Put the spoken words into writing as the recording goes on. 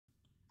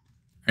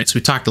right, so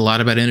we talked a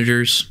lot about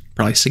integers,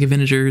 probably sick of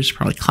integers,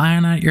 probably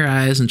crying out your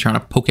eyes and trying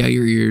to poke out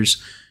your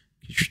ears.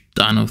 You're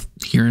done with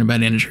hearing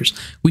about integers.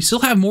 We still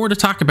have more to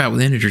talk about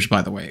with integers,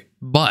 by the way,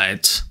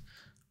 but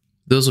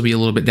those will be a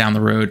little bit down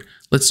the road.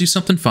 Let's do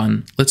something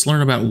fun. Let's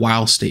learn about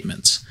while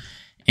statements.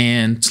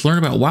 And to learn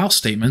about while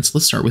statements,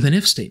 let's start with an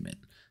if statement.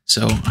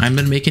 So I'm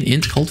going to make an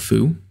int called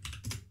foo,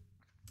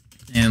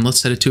 and let's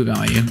set it to a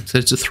value.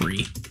 Set it to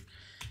 3.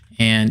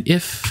 And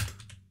if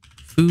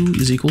foo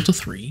is equal to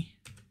 3,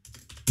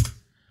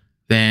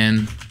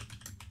 then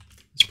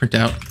let's print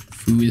out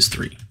foo is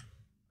 3.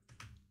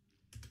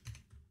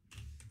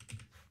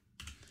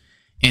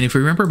 And if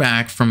we remember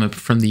back from the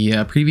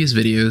previous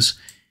videos,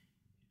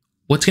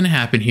 what's going to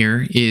happen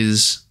here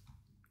is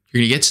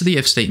you're going to get to the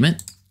if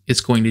statement.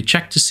 It's going to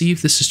check to see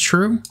if this is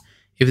true.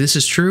 If this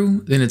is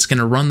true, then it's going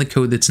to run the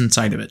code that's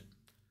inside of it.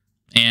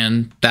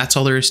 And that's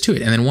all there is to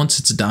it. And then once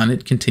it's done,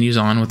 it continues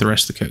on with the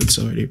rest of the code.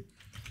 So I do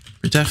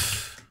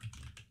printf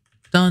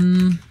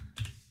done.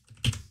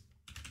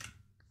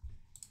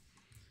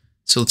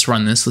 So let's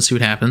run this. Let's see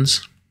what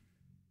happens.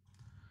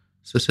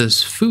 So it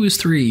says foo is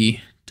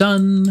 3,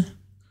 done.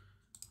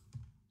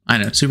 I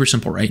know, super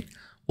simple, right?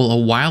 Well, a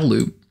while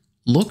loop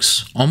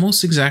looks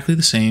almost exactly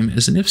the same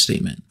as an if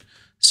statement.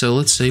 So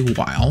let's say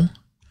while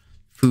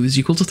foo is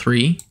equal to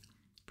 3,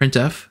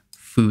 printf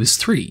foo is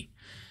 3.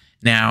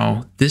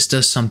 Now, this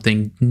does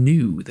something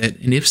new that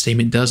an if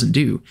statement doesn't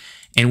do.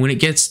 And when it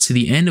gets to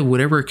the end of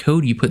whatever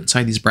code you put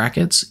inside these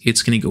brackets,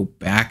 it's going to go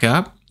back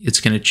up. It's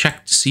going to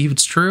check to see if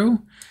it's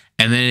true.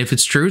 And then if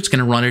it's true, it's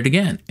going to run it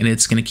again. And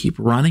it's going to keep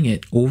running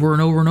it over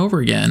and over and over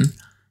again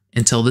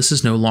until this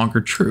is no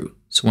longer true.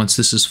 So once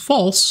this is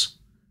false,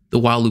 the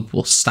while loop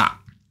will stop.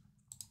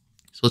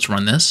 So let's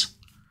run this.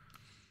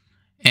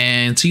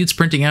 And see, it's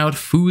printing out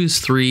foo is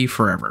 3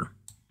 forever.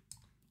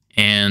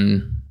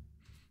 And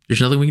there's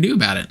nothing we can do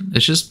about it.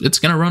 It's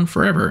going to run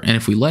forever. And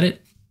if we let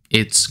it,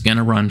 it's going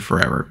to run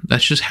forever.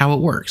 That's just how it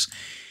works.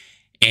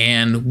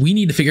 And we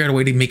need to figure out a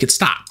way to make it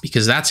stop,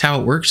 because that's how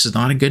it works. It's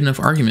not a good enough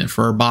argument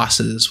for our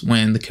bosses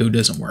when the code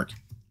doesn't work.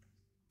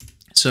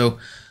 So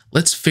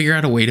let's figure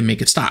out a way to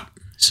make it stop.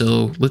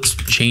 So let's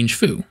change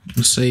foo.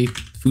 Let's say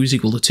foo is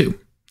equal to 2.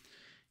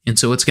 And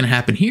so what's going to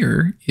happen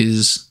here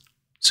is,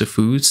 so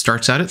foo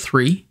starts out at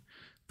 3.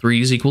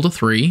 3 is equal to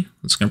 3.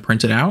 It's going to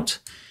print it out.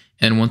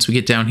 And once we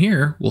get down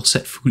here, we'll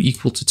set foo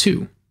equal to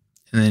 2.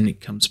 And then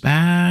it comes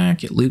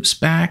back, it loops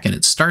back, and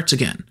it starts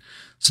again.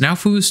 So now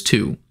foo is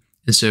 2.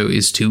 And so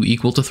is 2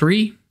 equal to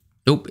 3?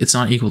 Nope, it's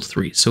not equal to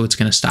 3. So it's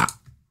going to stop.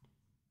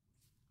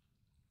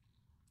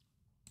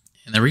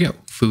 And there we go.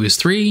 Foo is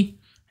 3.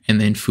 And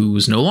then foo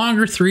is no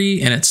longer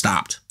 3, and it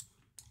stopped.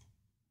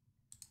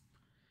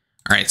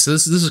 All right, so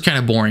this is kind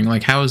of boring.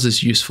 Like, how is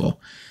this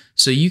useful?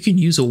 So you can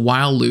use a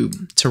while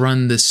loop to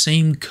run the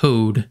same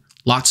code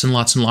lots and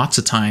lots and lots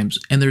of times,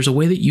 and there's a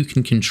way that you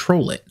can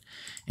control it.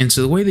 And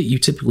so the way that you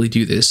typically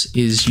do this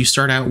is you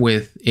start out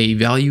with a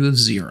value of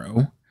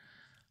 0,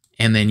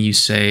 and then you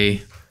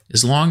say,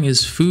 as long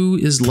as foo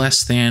is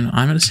less than,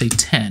 I'm going to say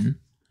 10, then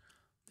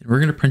we're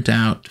going to print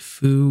out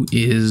foo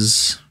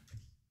is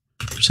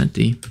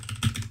 %d.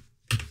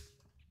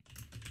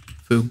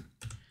 Foo.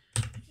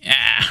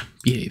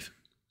 Behave.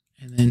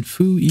 And then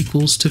foo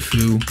equals to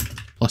foo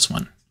plus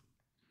 1.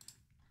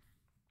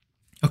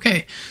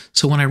 Okay,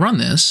 so when I run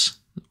this,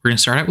 we're going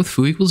to start out with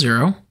foo equals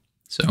 0.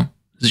 So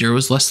 0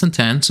 is less than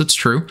 10, so it's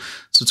true.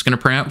 So it's going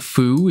to print out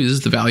foo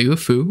is the value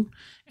of foo,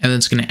 and then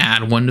it's going to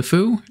add 1 to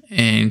foo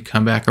and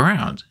come back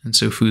around. And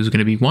so foo is going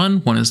to be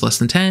 1, 1 is less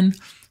than 10,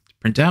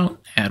 print out,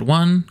 add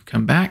 1,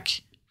 come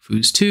back, foo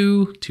is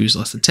 2, 2 is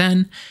less than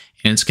 10,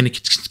 and it's going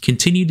to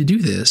continue to do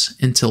this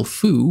until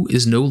foo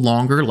is no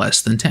longer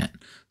less than 10.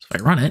 So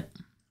if I run it,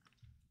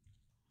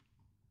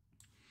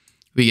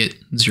 we get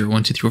 0,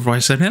 1, 2, 3, 4,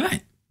 5, 7, 8,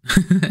 9.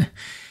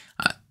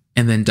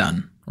 And then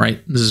done,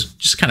 right? This is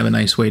just kind of a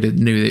nice way to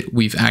know that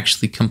we've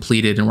actually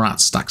completed and we're not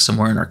stuck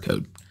somewhere in our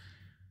code.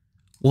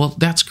 Well,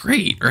 that's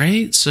great,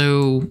 right?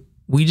 So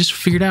we just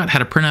figured out how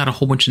to print out a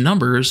whole bunch of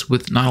numbers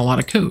with not a lot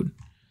of code.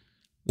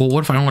 Well,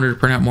 what if I wanted to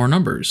print out more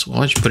numbers?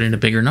 Well, I just put in a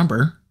bigger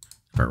number.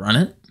 If I run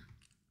it,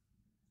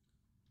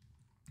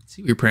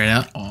 see, we printed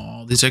out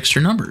all these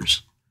extra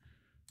numbers.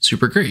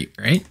 Super great,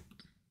 right?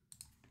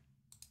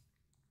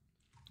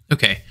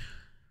 Okay.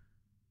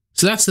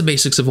 So that's the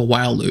basics of a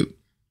while loop.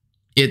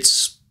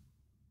 It's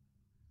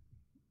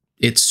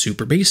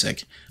super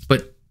basic,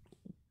 but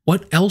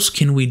what else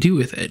can we do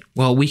with it?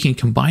 Well, we can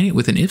combine it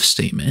with an if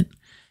statement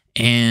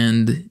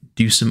and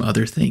do some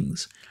other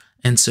things.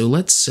 And so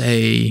let's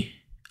say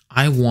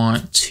I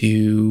want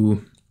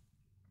to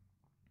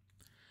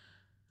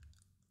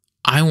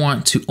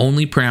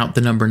only print out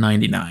the number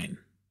 99,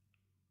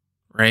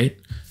 right?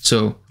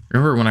 So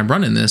remember, when I'm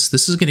running this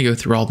is going to go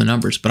through all the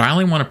numbers, but I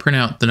only want to print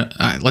out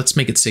the, let's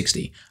make it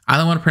 60. I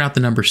only want to print out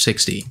the number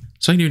 60.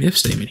 So I can do an if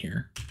statement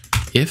here.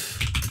 If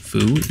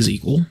foo is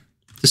equal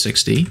to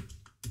 60,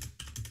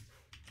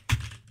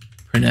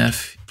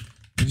 printf,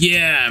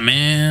 yeah,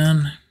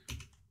 man.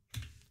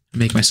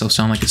 Make myself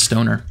sound like a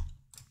stoner.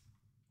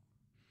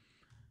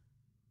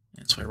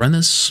 And so I run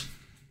this.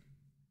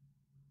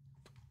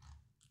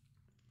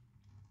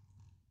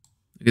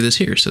 Look at this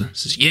here. So it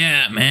says,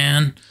 yeah,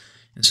 man.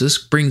 And so this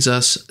brings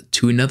us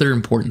to another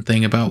important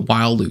thing about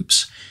while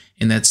loops,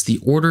 and that's the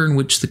order in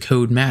which the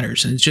code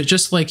matters. And it's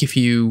just like if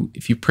you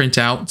print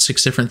out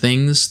 6 different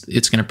things,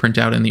 it's going to print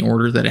out in the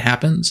order that it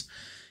happens.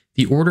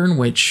 The order in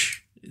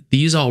which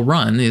these all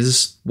run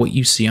is what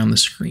you see on the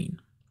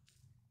screen.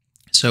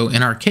 So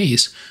in our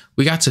case,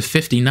 we got to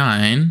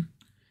 59.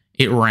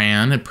 It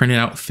ran, it printed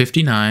out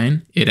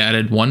 59. It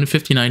added 1 to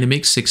 59 to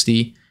make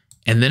 60,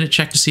 and then it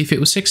checked to see if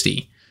it was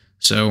 60.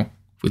 So if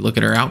we look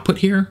at our output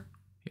here,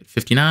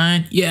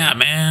 59, yeah,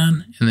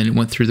 man. And then it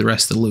went through the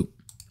rest of the loop.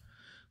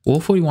 Well,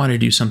 if we wanted to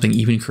do something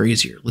even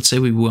crazier, let's say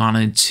we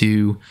wanted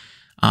to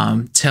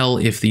tell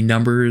if the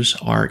numbers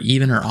are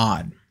even or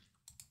odd.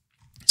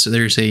 So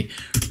there's a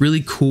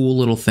really cool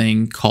little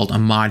thing called a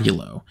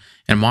modulo.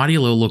 And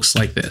modulo looks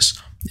like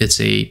this. It's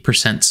a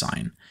percent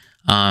sign.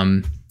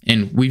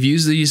 And we've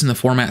used these in the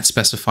format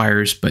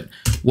specifiers, but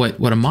what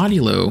a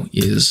modulo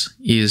is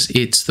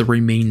it's the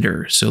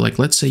remainder. So like,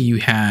 let's say you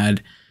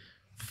had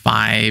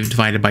 5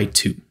 divided by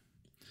 2.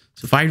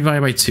 So 5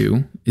 divided by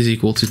 2 is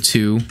equal to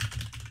 2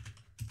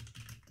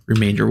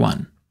 remainder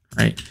 1,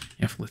 right?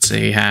 If let's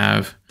say you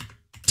have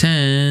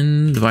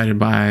 10 divided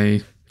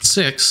by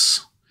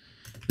 6,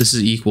 this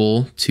is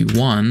equal to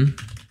 1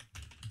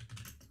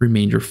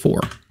 remainder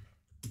 4.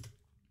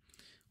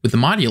 With the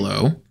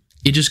modulo,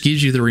 it just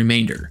gives you the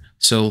remainder.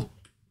 So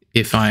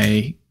if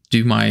I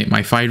do my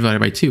 5 divided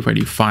by 2, if I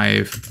do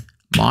 5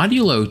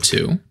 modulo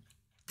 2,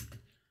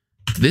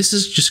 this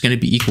is just going to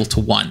be equal to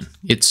 1.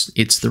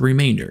 It's the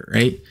remainder,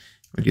 right?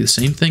 We'll do the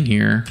same thing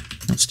here.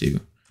 Let's do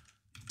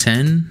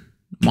 10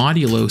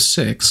 modulo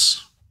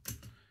 6.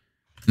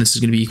 And this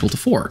is going to be equal to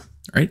 4,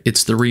 right?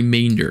 It's the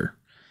remainder.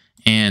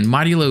 And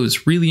modulo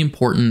is really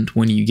important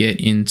when you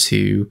get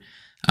into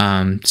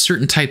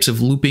certain types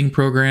of looping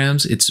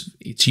programs.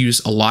 It's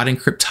used a lot in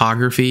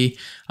cryptography.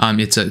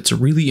 It's a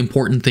really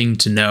important thing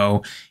to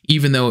know,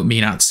 even though it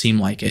may not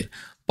seem like it.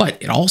 But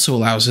it also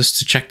allows us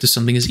to check if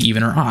something is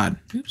even or odd.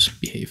 Oops,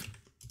 behave.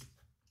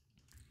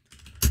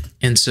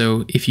 And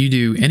so if you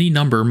do any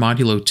number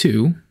modulo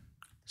 2,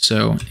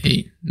 so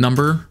a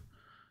number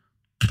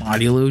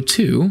modulo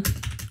 2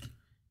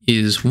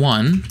 is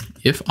 1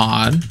 if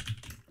odd,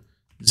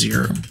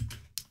 0,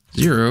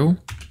 0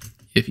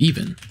 if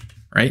even,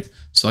 right?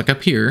 So like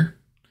up here,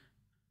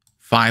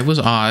 5 was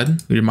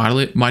odd, we did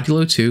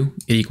modulo 2,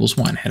 it equals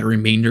 1, had a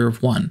remainder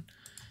of 1.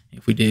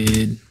 If we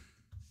did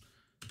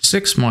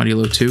 6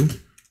 modulo 2,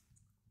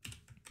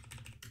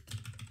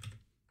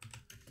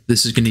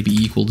 this is going to be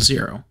equal to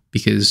 0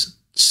 because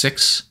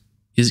 6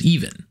 is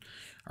even.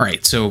 All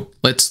right, so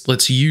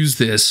let's use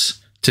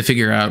this to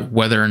figure out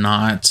whether or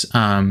not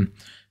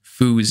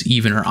foo is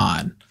even or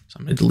odd. So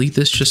I'm going to delete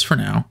this just for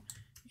now,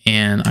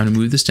 and I'm going to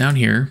move this down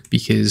here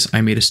because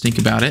I made a stink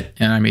about it,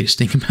 and I made a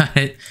stink about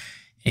it,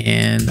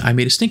 and I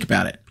made a stink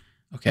about it.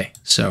 Okay,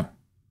 so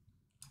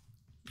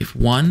if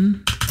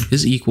 1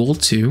 is equal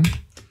to,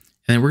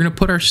 and then we're going to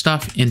put our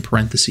stuff in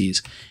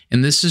parentheses.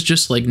 And this is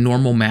just like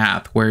normal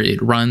math where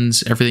it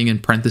runs everything in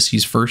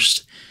parentheses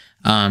first.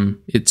 We'll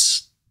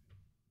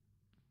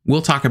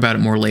talk about it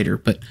more later,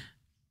 but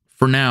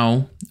for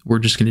now, we're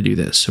just going to do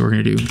this. So we're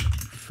going to do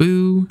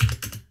foo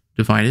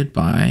divided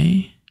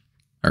by,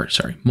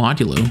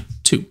 modulo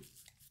 2.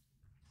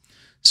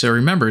 So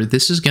remember,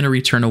 this is going to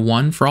return a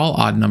 1 for all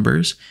odd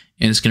numbers,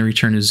 and it's going to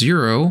return a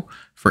 0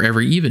 for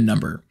every even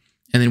number.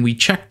 And then we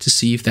check to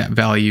see if that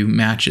value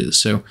matches.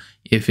 So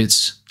if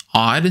it's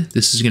odd,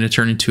 this is going to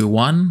turn into a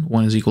 1.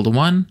 1 is equal to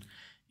 1.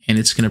 And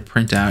it's going to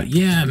print out,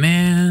 yeah,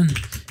 man,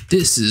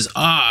 this is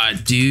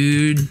odd,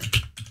 dude.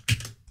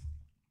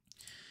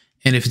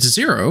 And if it's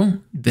 0,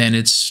 then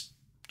it's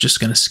just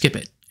going to skip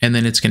it. And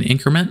then it's going to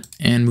increment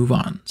and move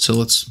on. So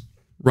let's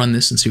run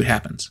this and see what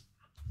happens.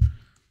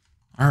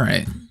 All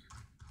right.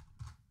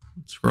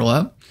 Scroll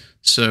up.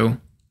 So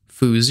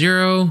foo is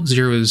 0.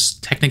 0 is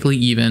technically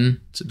even,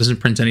 so it doesn't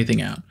print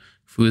anything out.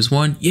 Foo is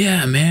 1.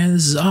 Yeah, man,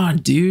 this is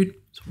odd, dude.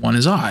 So 1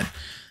 is odd.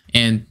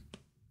 And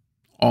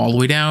all the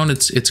way down,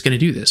 it's going to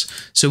do this.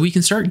 So we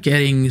can start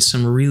getting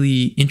some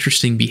really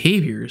interesting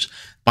behaviors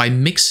by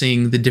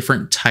mixing the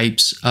different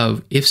types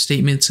of if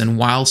statements and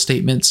while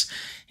statements.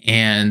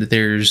 And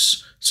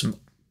there's some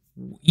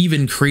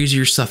even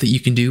crazier stuff that you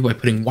can do by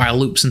putting while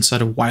loops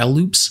inside of while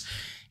loops.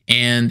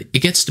 And it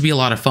gets to be a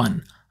lot of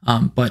fun.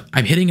 But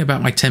I'm hitting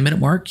about my 10-minute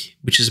mark,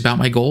 which is about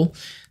my goal.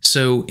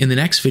 So in the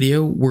next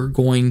video, we're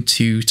going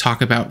to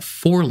talk about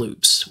for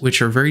loops,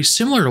 which are very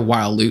similar to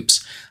while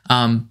loops,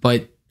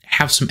 but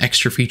have some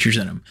extra features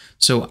in them.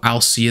 So I'll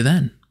see you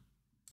then.